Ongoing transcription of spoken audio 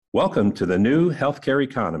Welcome to the new healthcare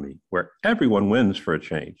economy where everyone wins for a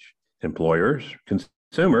change. Employers,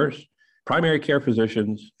 consumers, primary care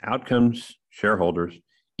physicians, outcomes, shareholders,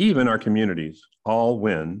 even our communities all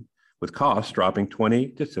win with costs dropping 20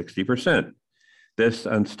 to 60%. This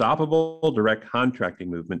unstoppable direct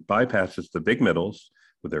contracting movement bypasses the big middles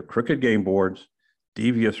with their crooked game boards,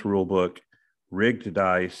 devious rulebook, rigged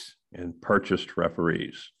dice, and purchased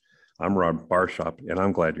referees. I'm Rob Barshop, and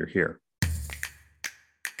I'm glad you're here.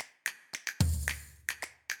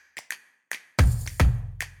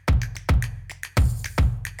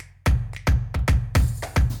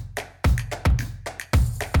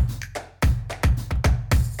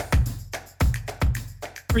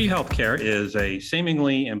 Free healthcare is a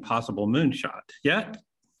seemingly impossible moonshot, yet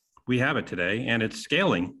we have it today and it's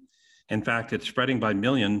scaling. In fact, it's spreading by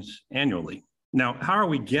millions annually. Now, how are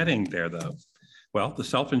we getting there though? Well, the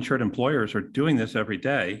self-insured employers are doing this every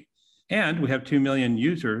day, and we have 2 million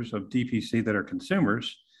users of DPC that are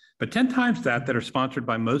consumers, but 10 times that are sponsored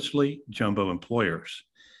by mostly jumbo employers.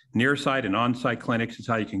 Near-site and on-site clinics is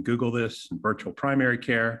how you can Google this, and virtual primary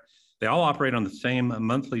care. They all operate on the same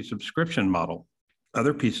monthly subscription model.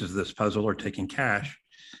 Other pieces of this puzzle are taking cash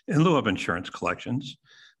in lieu of insurance collections,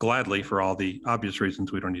 gladly for all the obvious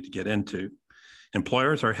reasons we don't need to get into.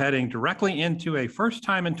 Employers are heading directly into a first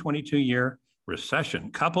time in 22-year recession,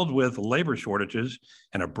 coupled with labor shortages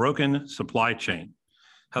and a broken supply chain.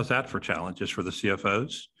 How's that for challenges for the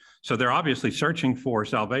CFOs? So they're obviously searching for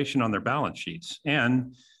salvation on their balance sheets,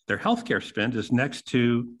 and their healthcare spend is next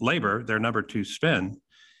to labor, their number two spend.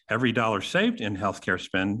 Every dollar saved in healthcare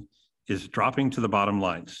spend is dropping to the bottom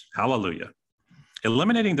lines. Hallelujah.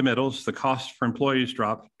 Eliminating the middles, the costs for employees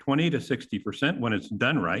drop 20 to 60% when it's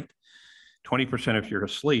done right, 20% if you're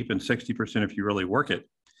asleep, and 60% if you really work it.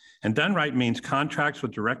 And done right means contracts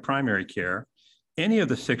with direct primary care, any of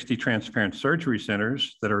the 60 transparent surgery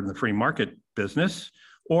centers that are in the free market business,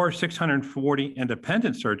 or 640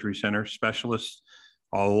 independent surgery center specialists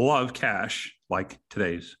all love cash, like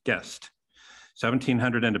today's guest.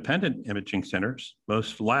 1,700 independent imaging centers.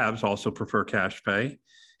 Most labs also prefer cash pay,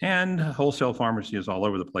 and wholesale pharmacy is all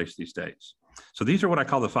over the place these days. So these are what I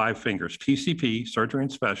call the five fingers: PCP, surgery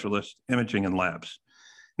and specialist, imaging, and labs.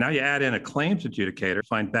 Now you add in a claims adjudicator,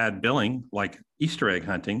 find bad billing like Easter egg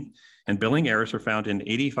hunting, and billing errors are found in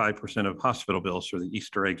 85% of hospital bills, so the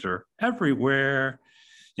Easter eggs are everywhere.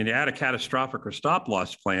 And you add a catastrophic or stop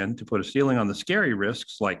loss plan to put a ceiling on the scary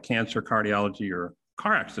risks like cancer, cardiology, or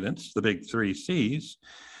car accidents, the big 3 C's.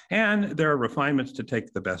 And there are refinements to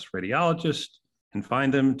take the best radiologists and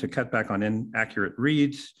find them, to cut back on inaccurate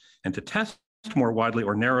reads, and to test more widely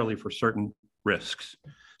or narrowly for certain risks.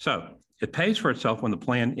 So it pays for itself when the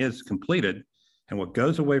plan is completed, and what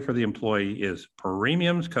goes away for the employee is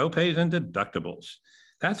premiums, copays, and deductibles.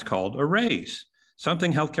 That's called a raise,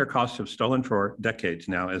 something healthcare costs have stolen for decades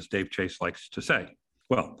now, as Dave Chase likes to say.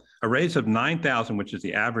 Well, a raise of $9,000, which is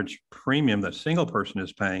the average premium that a single person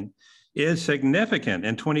is paying, is significant.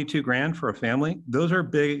 And 22 grand for a family, those are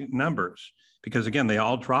big numbers, because again, they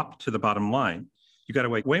all drop to the bottom line. You got to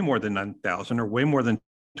wait way more than 9,000 or way more than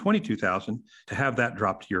 22,000 to have that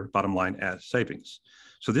drop to your bottom line as savings.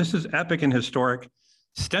 So this is epic and historic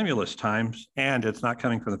stimulus times, and it's not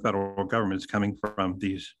coming from the federal government, it's coming from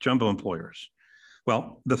these jumbo employers.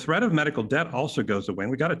 Well, the threat of medical debt also goes away,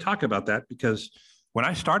 and we got to talk about that, because when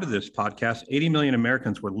I started this podcast, 80 million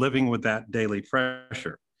Americans were living with that daily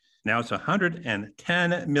pressure. Now it's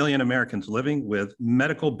 110 million Americans living with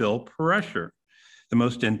medical bill pressure. The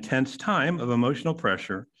most intense time of emotional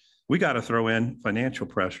pressure, we got to throw in financial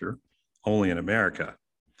pressure, only in America.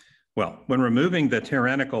 Well, when removing the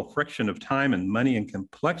tyrannical friction of time and money and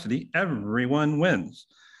complexity, everyone wins.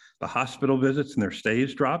 The hospital visits and their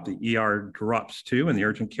stays drop, the ER drops too, and the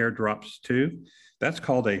urgent care drops too. That's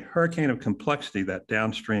called a hurricane of complexity, that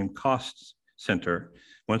downstream costs center,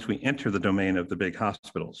 once we enter the domain of the big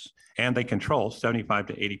hospitals. And they control 75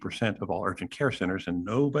 to 80% of all urgent care centers, and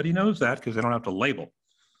nobody knows that because they don't have to label.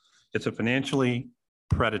 It's a financially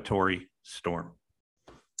predatory storm.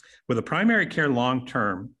 With a primary care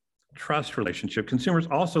long-term trust relationship, consumers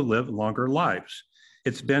also live longer lives.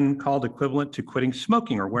 It's been called equivalent to quitting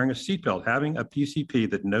smoking or wearing a seatbelt, having a PCP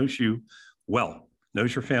that knows you well,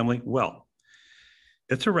 knows your family well.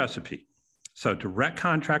 It's a recipe. So direct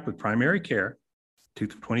contract with primary care, to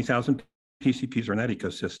 20,000 PCPs are in that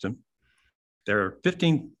ecosystem. There are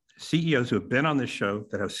 15 CEOs who have been on this show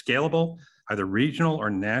that have scalable, either regional or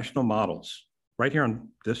national models, right here on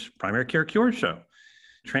this Primary Care Cure show.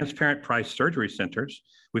 Transparent price surgery centers.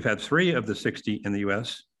 We've had 3 of the 60 in the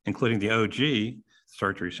US, including the OG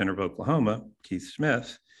Surgery Center of Oklahoma, Keith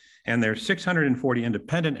Smith, and there's 640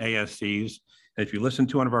 independent ASCs If you listen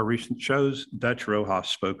to one of our recent shows, Dutch Rojas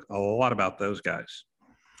spoke a lot about those guys.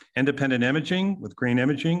 Independent imaging with Green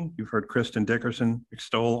Imaging, you've heard Kristen Dickerson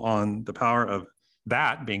extol on the power of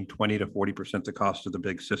that being 20 to 40% the cost of the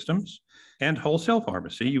big systems. And wholesale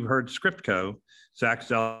pharmacy, you've heard Scriptco, Zach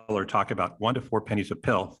Zeller talk about 1 to 4 pennies a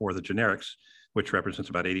pill for the generics, which represents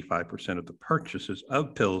about 85% of the purchases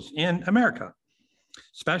of pills in America.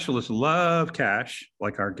 Specialists love cash,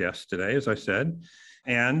 like our guest today, as I said,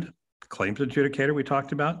 and claims adjudicator we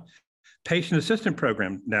talked about, patient assistant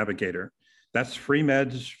program navigator. That's free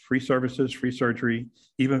meds, free services, free surgery,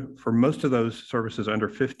 even for most of those services under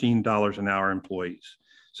 $15 an hour employees.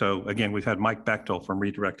 So again, we've had Mike Bechtel from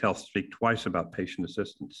Redirect Health speak twice about patient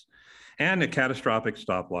assistance, and a catastrophic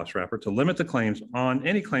stop loss wrapper to limit the claims on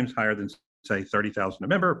any claims higher than, say, 30,000 a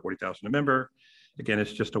member, 40,000 a member. Again,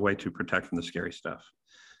 it's just a way to protect from the scary stuff.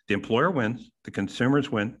 The employer wins, the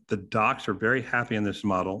consumers win, the docs are very happy in this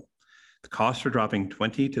model. The costs are dropping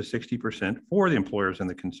 20 to 60% for the employers and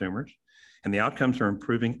the consumers, and the outcomes are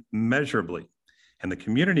improving measurably. And the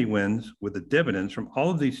community wins with the dividends from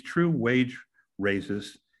all of these true wage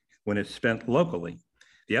raises when it's spent locally.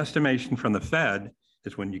 The estimation from the Fed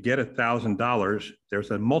is when you get $1,000,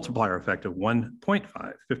 there's a multiplier effect of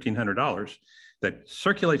 1.5, $1,500 that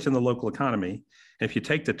circulates in the local economy. And if you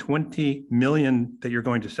take the 20 million that you're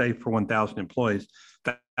going to save for 1,000 employees,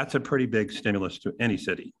 that's a pretty big stimulus to any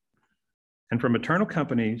city. And for maternal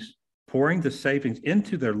companies, pouring the savings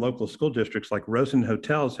into their local school districts like Rosen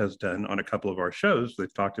Hotels has done on a couple of our shows.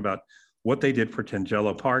 They've talked about what they did for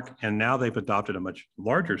Tangelo Park, and now they've adopted a much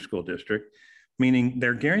larger school district, meaning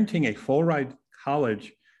they're guaranteeing a full ride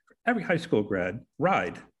college for every high school grad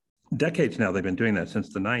ride. Decades now, they've been doing that since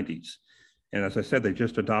the 90s. And as I said, they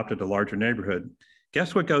just adopted a larger neighborhood.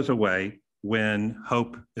 Guess what goes away when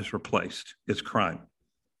hope is replaced? It's crime.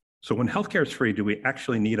 So when healthcare is free, do we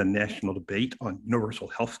actually need a national debate on universal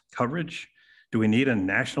health coverage? Do we need a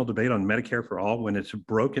national debate on Medicare for all when it's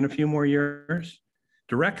broke in a few more years?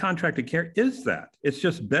 Direct contracted care is that. It's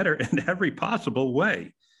just better in every possible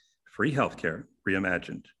way. Free healthcare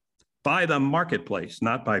reimagined by the marketplace,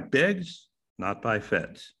 not by bigs, not by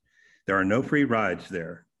feds. There are no free rides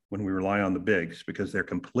there when we rely on the bigs because they're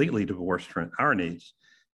completely divorced from our needs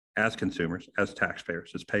as consumers, as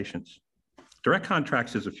taxpayers, as patients. Direct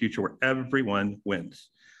contracts is a future where everyone wins.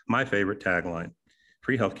 My favorite tagline,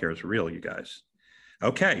 free healthcare is real, you guys.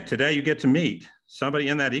 Okay, today you get to meet somebody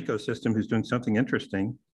in that ecosystem who's doing something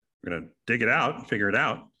interesting. We're gonna dig it out and figure it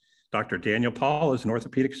out. Dr. Daniel Paul is an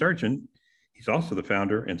orthopedic surgeon. He's also the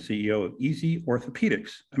founder and CEO of Easy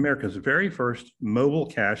Orthopedics, America's very first mobile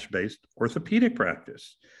cash-based orthopedic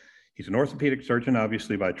practice. He's an orthopedic surgeon,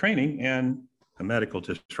 obviously by training, and a medical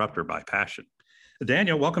disruptor by passion.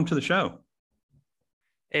 Daniel, welcome to the show.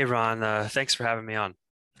 Hey, Ron, thanks for having me on.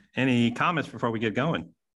 Any comments before we get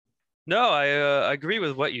going? No, I agree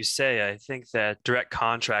with what you say. I think that direct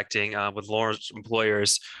contracting with large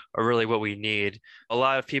employers are really what we need. A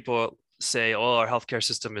lot of people say, oh, our healthcare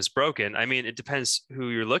system is broken. I mean, it depends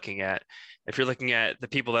who you're looking at. If you're looking at the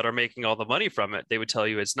people that are making all the money from it, they would tell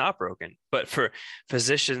you it's not broken. But for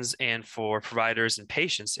physicians and for providers and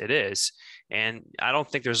patients, it is. And I don't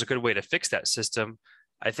think there's a good way to fix that system.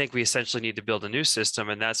 I think we essentially need to build a new system,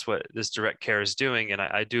 and that's what this direct care is doing. And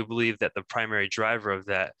I do believe that the primary driver of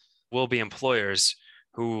that will be employers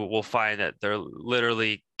who will find that they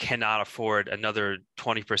literally cannot afford another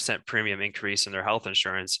 20% premium increase in their health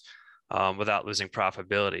insurance without losing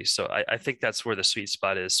profitability. So I think that's where the sweet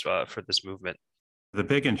spot is for this movement. The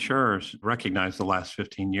big insurers recognize the last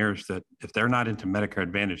 15 years that if they're not into Medicare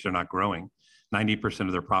Advantage, they're not growing. 90%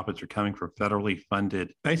 of their profits are coming from federally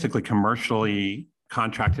funded, basically commercially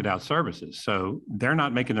contracted out services. So they're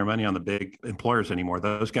not making their money on the big employers anymore.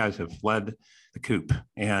 Those guys have fled the coop,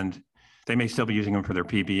 and they may still be using them for their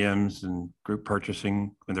PBMs and group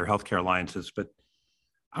purchasing and their healthcare alliances, but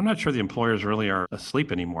I'm not sure the employers really are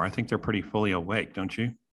asleep anymore. I think they're pretty fully awake, don't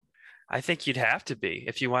you? I think you'd have to be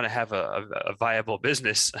if you want to have a viable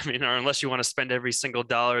business. I mean, or unless you want to spend every single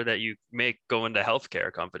dollar that you make going to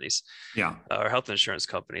healthcare companies, or health insurance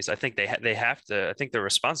companies. I think they have to. I think they're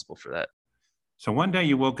responsible for that. So one day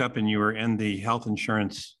you woke up and you were in the health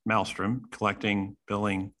insurance maelstrom, collecting,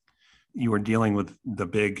 billing. You were dealing with the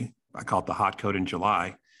big, I call it the hot code in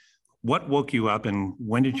July. What woke you up, and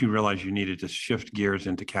when did you realize you needed to shift gears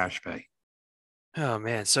into cash pay? Oh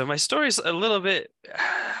man, so my story's a little bit,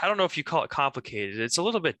 I don't know if you call it complicated. It's a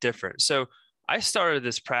little bit different. So I started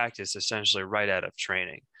this practice essentially right out of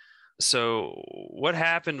training. So what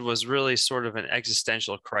happened was really sort of an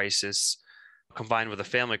existential crisis combined with a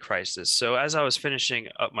family crisis. So as I was finishing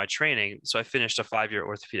up my training, so I finished a 5-year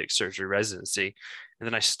orthopedic surgery residency, and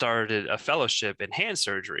then I started a fellowship in hand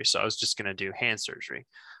surgery. So I was just going to do hand surgery.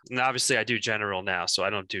 And obviously I do general now, so I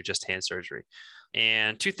don't do just hand surgery.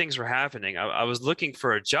 And two things were happening. I was looking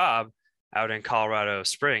for a job out in Colorado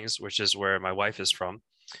Springs, which is where my wife is from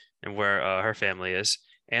and where her family is.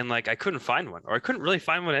 And like I couldn't find one, or I couldn't really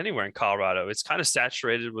find one anywhere in Colorado. It's kind of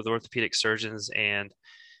saturated with orthopedic surgeons, and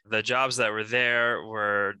the jobs that were there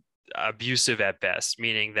were abusive at best,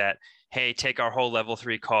 meaning that, hey, take our whole level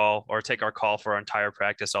 3 call, or take our call for our entire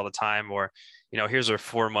practice all the time, or, here's our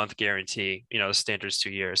 4-month guarantee, the standard's 2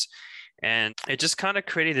 years. And it just kind of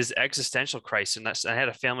created this existential crisis. And I had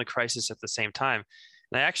a family crisis at the same time.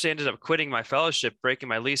 And I actually ended up quitting my fellowship, breaking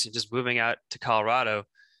my lease, and just moving out to Colorado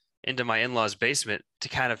into my in-laws' basement to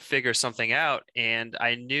kind of figure something out. And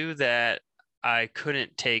I knew that I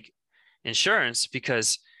couldn't take insurance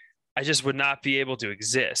because I just would not be able to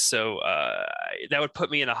exist. So that would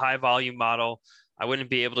put me in a high volume model. I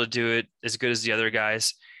wouldn't be able to do it as good as the other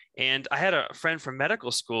guys. And I had a friend from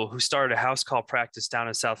medical school who started a house call practice down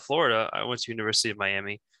in South Florida. I went to University of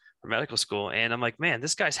Miami for medical school. And I'm like, man,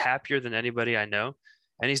 this guy's happier than anybody I know.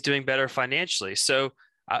 And he's doing better financially. So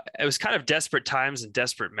it was kind of desperate times and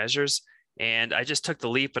desperate measures. And I just took the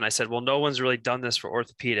leap and I said, well, no one's really done this for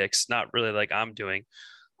orthopedics, not really like I'm doing.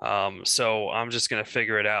 So I'm just going to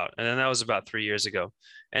figure it out. And then that was about 3 years ago.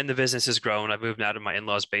 And the business has grown. I moved out of my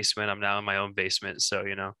in-laws' basement. I'm now in my own basement. So,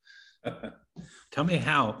 Tell me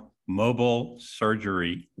how mobile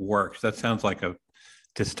surgery works. That sounds like a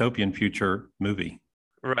dystopian future movie.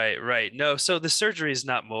 Right. No, so the surgery is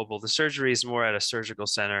not mobile. The surgery is more at a surgical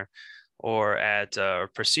center or at a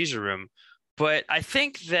procedure room. But I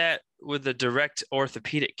think that with the direct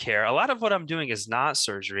orthopedic care, a lot of what I'm doing is not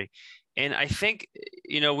surgery. And I think,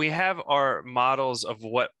 we have our models of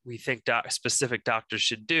what we think specific doctors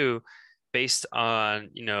should do based on,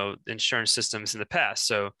 insurance systems in the past.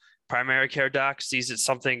 So primary care doc sees it's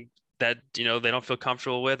something that, they don't feel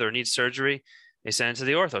comfortable with or need surgery. They send it to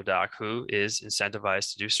the ortho doc, who is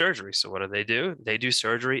incentivized to do surgery. So what do? They do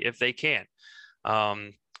surgery if they can.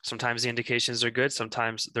 Sometimes the indications are good.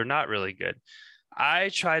 Sometimes they're not really good. I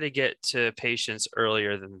try to get to patients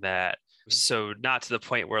earlier than that. So not to the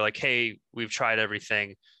point where like, hey, we've tried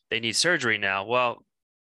everything, they need surgery now. Well,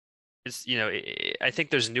 it's, I think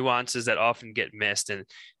there's nuances that often get missed and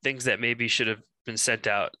things that maybe should have been sent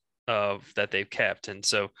out of that they've kept. And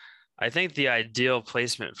so I think the ideal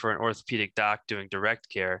placement for an orthopedic doc doing direct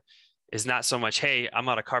care is not so much, hey, I'm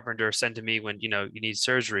not a carpenter, send to me when, you need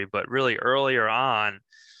surgery, but really earlier on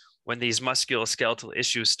when these musculoskeletal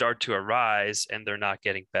issues start to arise and they're not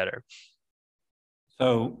getting better.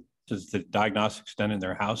 So is the diagnostics done in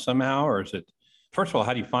their house somehow, or is it, first of all,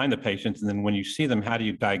 how do you find the patients? And then when you see them, how do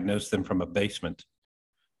you diagnose them from a basement?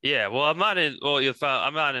 Yeah, well, I'm not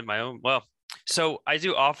in my own, so I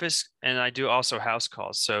do office and I do also house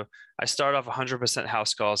calls. So I start off 100%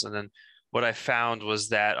 house calls. And then what I found was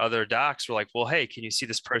that other docs were like, well, hey, can you see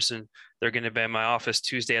this person? They're going to be in my office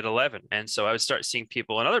Tuesday at 11. And so I would start seeing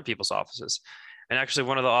people in other people's offices. And actually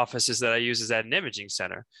one of the offices that I use is at an imaging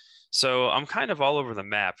center. So I'm kind of all over the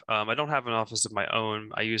map. I don't have an office of my own.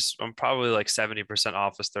 I'm probably like 70%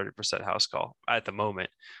 office, 30% house call at the moment,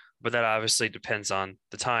 but that obviously depends on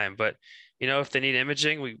the time. But, if they need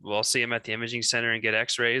imaging, we'll see them at the imaging center and get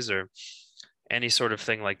x-rays or any sort of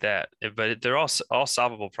thing like that. But they're all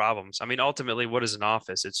solvable problems. I mean, ultimately, what is an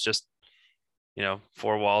office? It's just,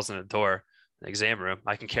 4 walls and a door, an exam room.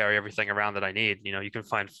 I can carry everything around that I need. You can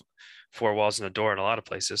find 4 walls and a door in a lot of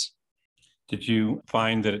places. Did you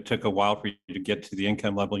find that it took a while for you to get to the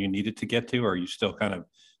income level you needed to get to, or are you still kind of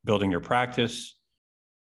building your practice?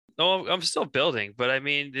 No, I'm still building, but I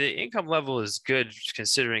mean, the income level is good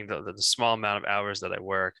considering the small amount of hours that I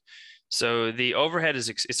work. So the overhead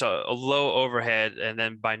it's a low overhead and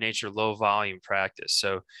then by nature, low volume practice.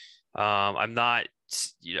 So I'm not,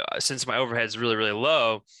 since my overhead is really, really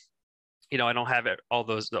low, I don't have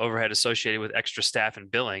the overhead associated with extra staff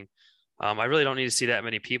and billing. I really don't need to see that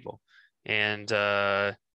many people. And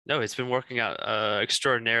no, it's been working out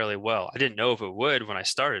extraordinarily well. I didn't know if it would when I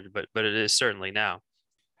started, but it is certainly now.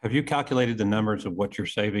 Have you calculated the numbers of what you're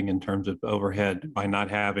saving in terms of overhead by not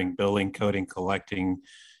having billing, coding, collecting,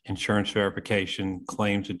 insurance verification,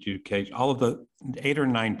 claims adjudication, all of the 8 or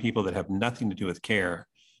 9 people that have nothing to do with care,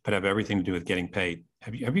 but have everything to do with getting paid?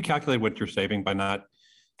 Have you calculated what you're saving by not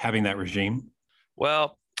having that regime?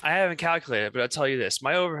 Well, I haven't calculated, but I'll tell you this.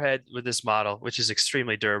 My overhead with this model, which is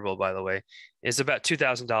extremely durable, by the way, is about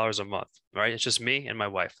 $2,000 a month, right? It's just me and my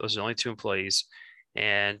wife. Those are the only 2 employees.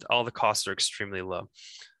 and all the costs are extremely low.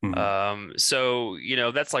 Mhm. So,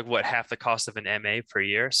 that's like what, half the cost of an MA per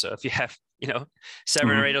year. So if you have,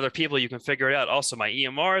 7 or 8 Mhm. other people, you can figure it out. Also, my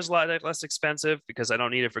EMR is a lot less expensive because I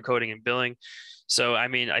don't need it for coding and billing. So, I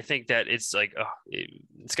mean, I think that it's like,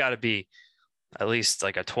 it's got to be at least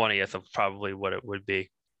like a 20th of probably what it would be.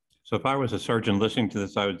 So if I was a surgeon listening to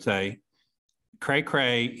this, I would say, cray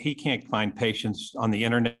cray, he can't find patients on the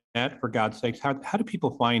internet, for God's sakes. How do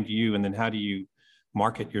people find you? And then how do you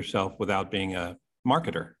market yourself without being a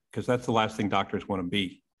marketer? Because that's the last thing doctors want to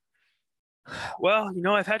be. Well,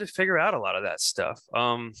 I've had to figure out a lot of that stuff.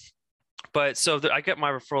 But so I get my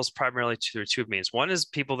referrals primarily through two means. One is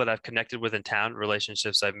people that I've connected with in town,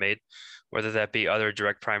 relationships I've made, whether that be other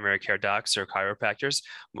direct primary care docs or chiropractors,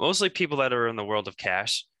 mostly people that are in the world of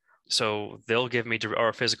cash. So they'll give me, or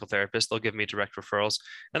a physical therapist, they'll give me direct referrals.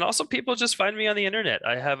 And also people just find me on the internet.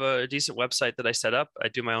 I have a decent website that I set up. I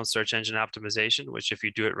do my own search engine optimization, which if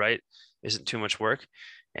you do it right, isn't too much work.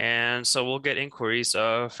 And so we'll get inquiries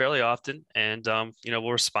fairly often, and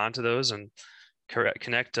we'll respond to those and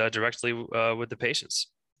connect directly with the patients.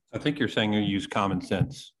 I think you're saying you use common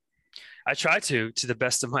sense. I try to the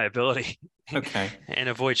best of my ability, Okay. and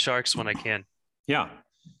avoid sharks when I can. Yeah.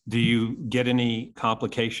 Do you get any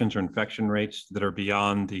complications or infection rates that are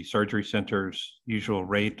beyond the surgery center's usual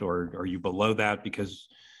rate, or are you below that? Because,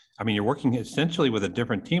 I mean, you're working essentially with a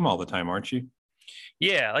different team all the time, aren't you?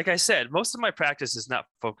 Yeah, like I said, most of my practice is not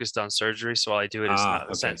focused on surgery, so all I do it is Ah,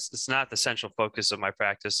 okay. it's not the central focus of my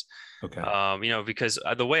practice. Okay. Because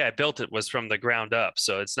the way I built it was from the ground up,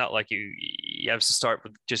 so it's not like you have to start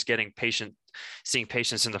with just seeing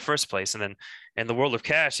patients in the first place, and then in the world of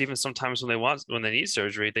cash, even sometimes when they need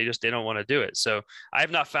surgery, they don't want to do it. So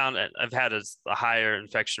I've not found I've had a higher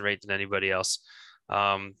infection rate than anybody else.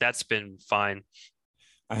 That's been fine.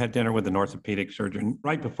 I had dinner with an orthopedic surgeon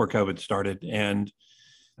right before COVID started, and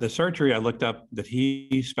the surgery I looked up that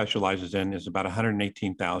he specializes in is about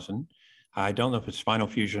 118,000. I don't know if it's spinal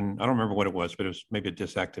fusion. I don't remember what it was, but it was maybe a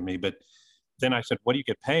discectomy. But then I said, "What do you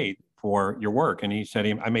get paid for your work?" And he said,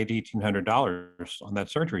 "I made $1,800 on that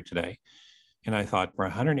surgery today." And I thought, for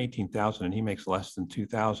 118,000, and he makes less than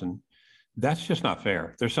 2,000. That's just not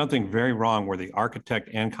fair. There's something very wrong where the architect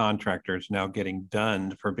and contractor is now getting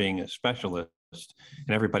done for being a specialist,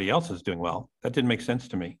 and everybody else is doing well. That didn't make sense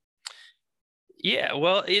to me. Yeah,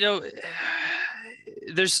 well,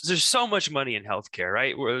 there's so much money in healthcare,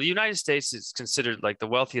 right? Where the United States is considered like the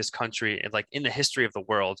wealthiest country like in the history of the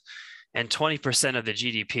world, and 20% of the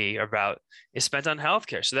GDP is spent on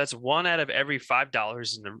healthcare. So that's one out of every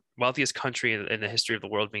 $5 in the wealthiest country in the history of the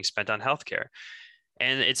world being spent on healthcare,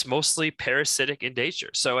 and it's mostly parasitic in nature.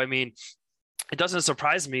 So I mean, it doesn't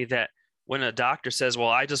surprise me that when a doctor says, "Well,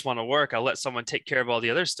 I just want to work, I'll let someone take care of all the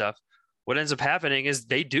other stuff," what ends up happening is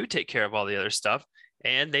they do take care of all the other stuff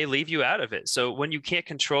and they leave you out of it. So when you can't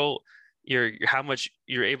control your how much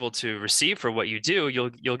you're able to receive for what you do,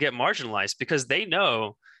 you'll get marginalized because they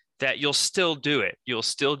know that you'll still do it. You'll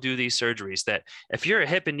still do these surgeries. That if you're a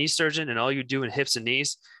hip and knee surgeon and all you do in hips and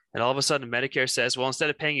knees, and all of a sudden Medicare says, well,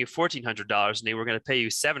 instead of paying you $1,400 a knee, we're going to pay you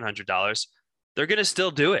 $700, they're going to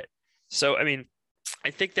still do it. So I mean,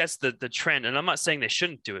 I think that's the trend. And I'm not saying they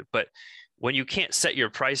shouldn't do it, but when you can't set your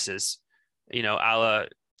prices, a la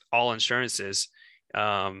all insurances,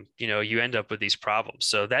 you end up with these problems.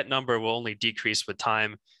 So that number will only decrease with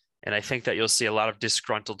time. And I think that you'll see a lot of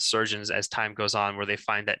disgruntled surgeons as time goes on, where they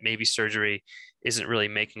find that maybe surgery isn't really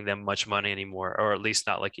making them much money anymore, or at least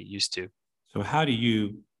not like it used to. So, how do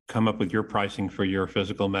you come up with your pricing for your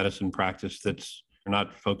physical medicine practice that's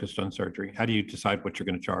not focused on surgery? How do you decide what you're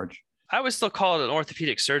going to charge? I would still call it an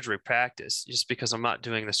orthopedic surgery practice just because I'm not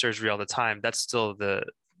doing the surgery all the time. That's still the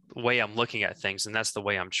way I'm looking at things, and that's the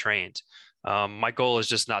way I'm trained. My goal is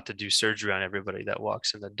just not to do surgery on everybody that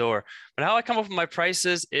walks in the door. But how I come up with my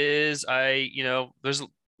prices is I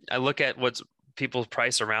look at what's people's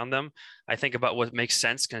price around them. I think about what makes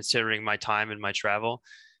sense considering my time and my travel.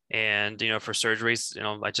 And, for surgeries,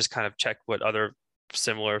 I just kind of check what other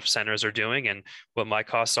similar centers are doing and what my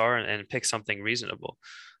costs are, and pick something reasonable.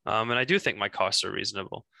 And I do think my costs are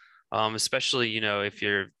reasonable, especially, if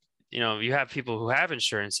you have people who have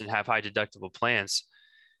insurance and have high deductible plans.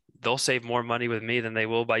 They'll save more money with me than they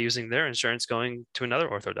will by using their insurance going to another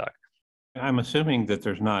orthodoc. I'm assuming that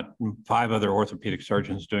there's not five other orthopedic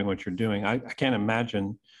surgeons doing what you're doing. I can't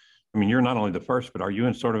imagine. I mean, you're not only the first, but are you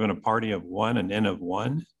in sort of in a party of one, an N of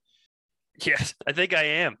one? Yes, I think I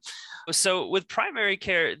am. So with primary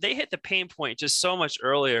care, they hit the pain point just so much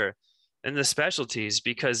earlier than the specialties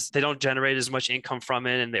because they don't generate as much income from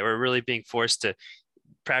it, and they were really being forced to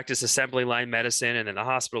practice assembly line medicine, and then the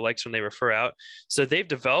hospital likes when they refer out. So they've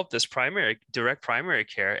developed this direct primary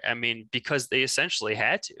care. I mean, because they essentially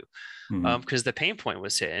had to, Mhm. because the pain point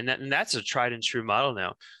was hit, and that's a tried and true model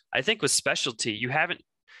now. I think with specialty,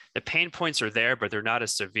 the pain points are there, but they're not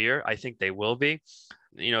as severe. I think they will be.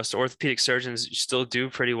 So orthopedic surgeons still do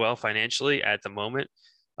pretty well financially at the moment.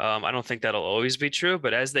 I don't think that'll always be true,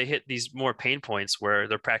 but as they hit these more pain points where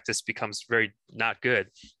their practice becomes very not good,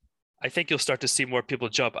 I think you'll start to see more people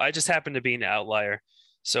jump. I just happen to be an outlier.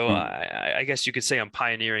 So Mm. I guess you could say I'm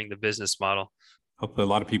pioneering the business model. Hopefully, a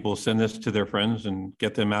lot of people send this to their friends and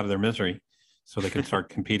get them out of their misery so they can start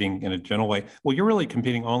competing in a gentle way. Well, you're really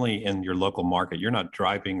competing only in your local market. You're not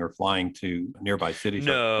driving or flying to nearby cities,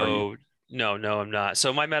 are you? No, no, I'm not.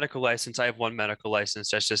 So my medical license, I have one medical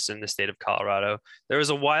license that's just in the state of Colorado. There was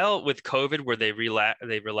a while with COVID where they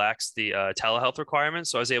relaxed the telehealth requirements.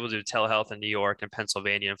 So I was able to do telehealth in New York and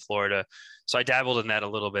Pennsylvania and Florida. So I dabbled in that a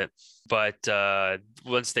little bit. But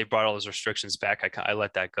once they brought all those restrictions back, I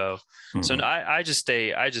let that go. So Mhm. I just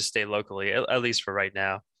stay locally, at least for right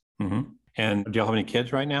now. Mhm. And do you have any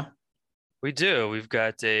kids right now? We do. We've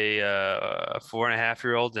got a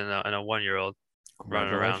 4.5-year-old and a 1-year-old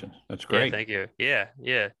running around. Congratulations. That's Yeah, great. thank you. Yeah,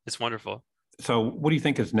 yeah, it's wonderful. So what do you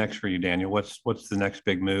think is next for you, Daniel? What's the next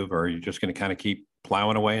big move, or are you just going to kind of keep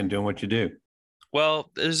plowing away and doing what you do?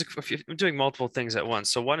 Well, I'm doing multiple things at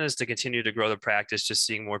once. So one is to continue to grow the practice, just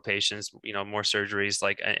seeing more patients, more surgeries,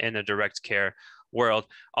 like in the direct care world.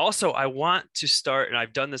 Also, I want to start, and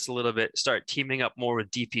I've done this a little bit, start teaming up more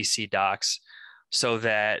with DPC docs so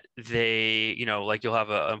that they, like you'll have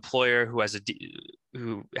an employer who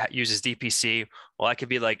uses DPC. Well, I could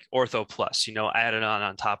be like Ortho Plus, added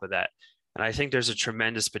on top of that. And I think there's a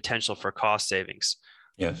tremendous potential for cost savings,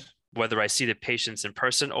 Yes. whether I see the patients in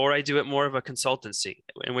person or I do it more of a consultancy,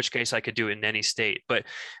 in which case I could do it in any state. But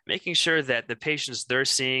making sure that the patients they're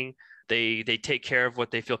seeing, they take care of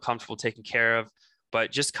what they feel comfortable taking care of,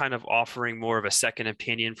 but just kind of offering more of a second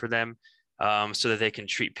opinion for them, so that they can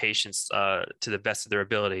treat patients to the best of their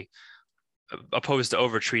ability, opposed to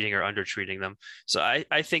over treating or under treating them. So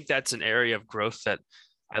I think that's an area of growth that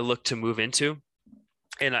I look to move into.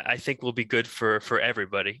 And I think will be good for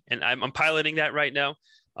everybody. And I'm piloting that right now,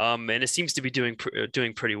 and it seems to be doing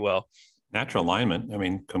pretty well. Natural alignment. I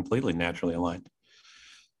mean, completely naturally aligned.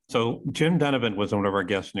 So Jim Donovan was one of our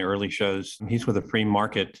guests in the early shows. He's with the Free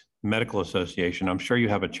Market Medical Association. I'm sure you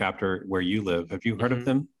have a chapter where you live. Have you heard of Hmm.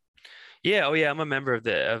 them? Yeah, oh yeah, I'm a member of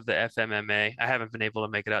the FMMA. I haven't been able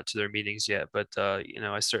to make it out to their meetings yet, but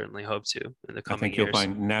I certainly hope to in the I coming think you'll years.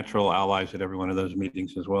 find natural allies at every one of those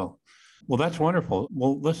meetings as well. Well, that's wonderful.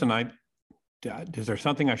 Well, listen, is there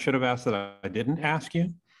something I should have asked that I didn't ask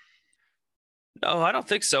you? No, I don't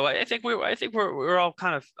think so. I think we're all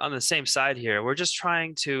kind of on the same side here. We're just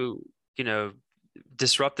trying to, you know,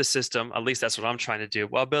 disrupt the system. At least that's what I'm trying to do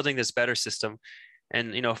while building this better system,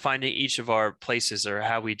 and finding each of our places or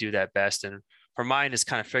how we do that best. And for mine is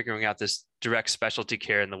kind of figuring out this direct specialty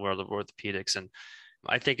care in the world of orthopedics, and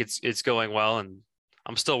I think it's going well, and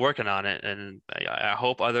I'm still working on it, and I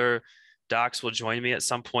hope other docs will join me at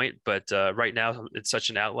some point. But right now, it's such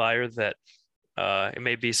an outlier that it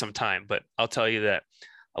may be some time. But I'll tell you that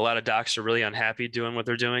a lot of docs are really unhappy doing what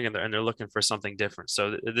they're doing, and they're looking for something different.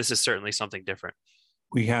 So this is certainly something different.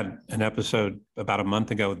 We had an episode about a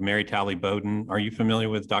month ago with Mary Tally Bowden. Are you familiar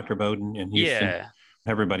with Dr. Bowden in Houston? Yeah.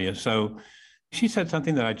 Everybody is. So she said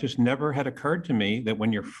something that I just never had occurred to me, that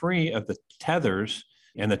when you're free of the tethers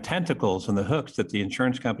and the tentacles and the hooks that the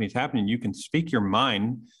insurance companies have, and you can speak your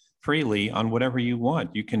mind freely on whatever you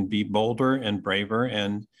want. You can be bolder and braver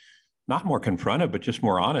and not more confrontive, but just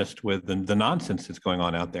more honest with the nonsense that's going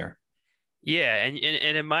on out there. Yeah, and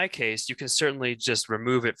in my case, you can certainly just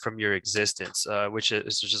remove it from your existence, which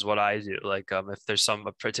is what I do. Like, if there's some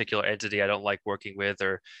particular entity I don't like working with,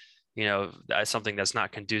 or something that's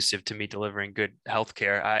not conducive to me delivering good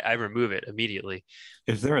healthcare, I remove it immediately.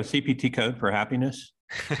 Is there a CPT code for happiness?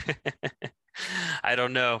 I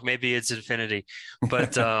don't know. Maybe it's infinity,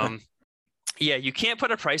 but yeah, you can't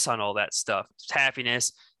put a price on all that stuff. It's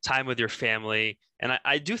happiness, time with your family. And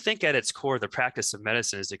I do think at its core, the practice of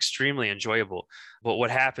medicine is extremely enjoyable. But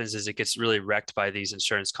what happens is it gets really wrecked by these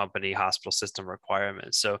insurance company hospital system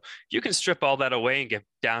requirements. So if you can strip all that away and get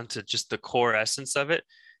down to just the core essence of it,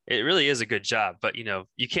 it really is a good job. But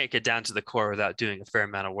you can't get down to the core without doing a fair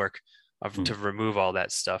amount of work to remove all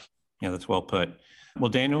that stuff. Yeah, that's well put.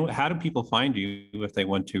 Well, Daniel, how do people find you if they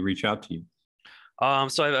want to reach out to you?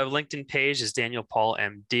 So I have a LinkedIn page is Daniel Paul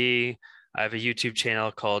MD. I have a YouTube channel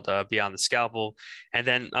called Beyond the Scalpel. And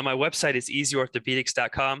then on my website, it's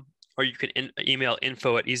easyorthopedics.com, or you can email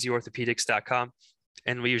info@easyorthopedics.com.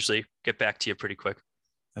 And we usually get back to you pretty quick.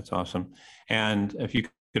 That's awesome. And if you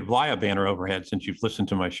could fly a banner overhead, since you've listened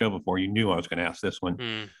to my show before, you knew I was going to ask this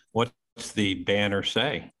one. What's the banner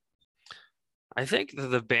say? I think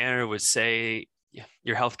the banner would say,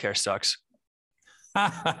 your healthcare sucks.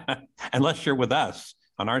 Unless you're with us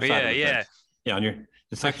on our side of the fence. Yeah,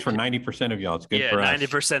 it sucks for 90% of y'all. It's good for us.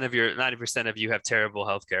 90% of you have terrible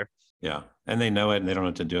healthcare. Yeah, and they know it and they don't know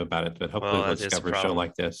what to do about it. But hopefully we'll discover a show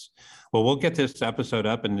like this. Well, we'll get this episode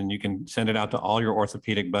up and then you can send it out to all your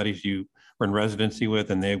orthopedic buddies you were in residency with,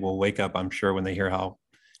 and they will wake up, I'm sure, when they hear how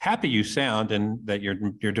happy you sound and that you're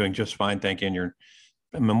doing just fine. Thank you. And you're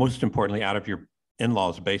most importantly out of your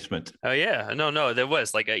in-laws' basement. Oh yeah, no, there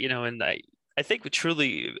was and I think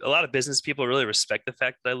truly a lot of business people really respect the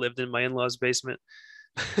fact that I lived in my in-laws' basement.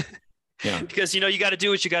 Yeah, because you got to do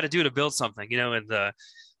what you got to do to build something, and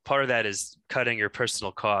part of that is cutting your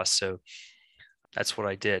personal costs. So that's what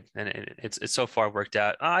I did, and it's so far worked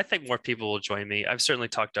out. I think more people will join me. I've certainly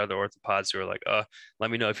talked to other orthopods who are like,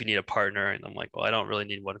 let me know if you need a partner, and I'm like, well, I don't really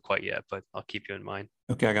need one quite yet, but I'll keep you in mind.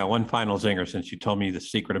 Okay, I got one final zinger. Since you told me the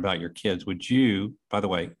secret about your kids, would you, by the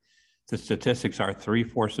way, the statistics are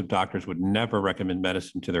 3/4 of doctors would never recommend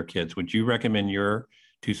medicine to their kids. Would you recommend your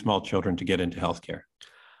two small children to get into healthcare?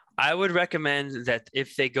 I would recommend that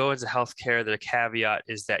if they go into healthcare, the caveat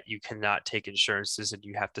is that you cannot take insurances and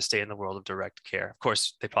you have to stay in the world of direct care. Of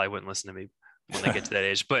course, they probably wouldn't listen to me when they get to that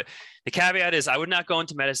age, but the caveat is I would not go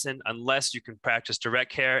into medicine unless you can practice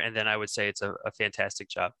direct care. And then I would say it's a fantastic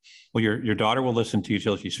job. Well, your daughter will listen to you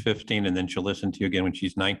till she's 15, and then she'll listen to you again when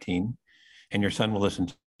she's 19. And your son will listen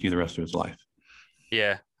to you the rest of his life.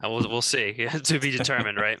 Yeah, we'll see. To be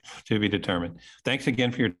determined, right? To be determined. Thanks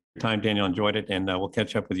again for your time, Daniel. Enjoyed it, and we'll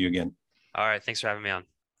catch up with you again. All right. Thanks for having me on.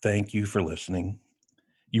 Thank you for listening.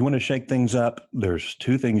 You want to shake things up? There's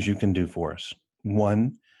two things you can do for us.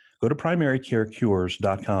 One, go to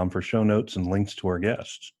primarycarecures.com for show notes and links to our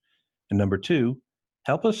guests. And number two,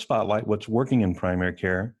 help us spotlight what's working in primary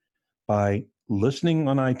care by listening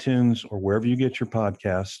on iTunes or wherever you get your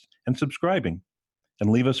podcasts and subscribing, and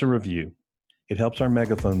leave us a review. It helps our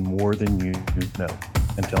megaphone more than you know.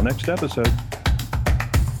 Until next episode.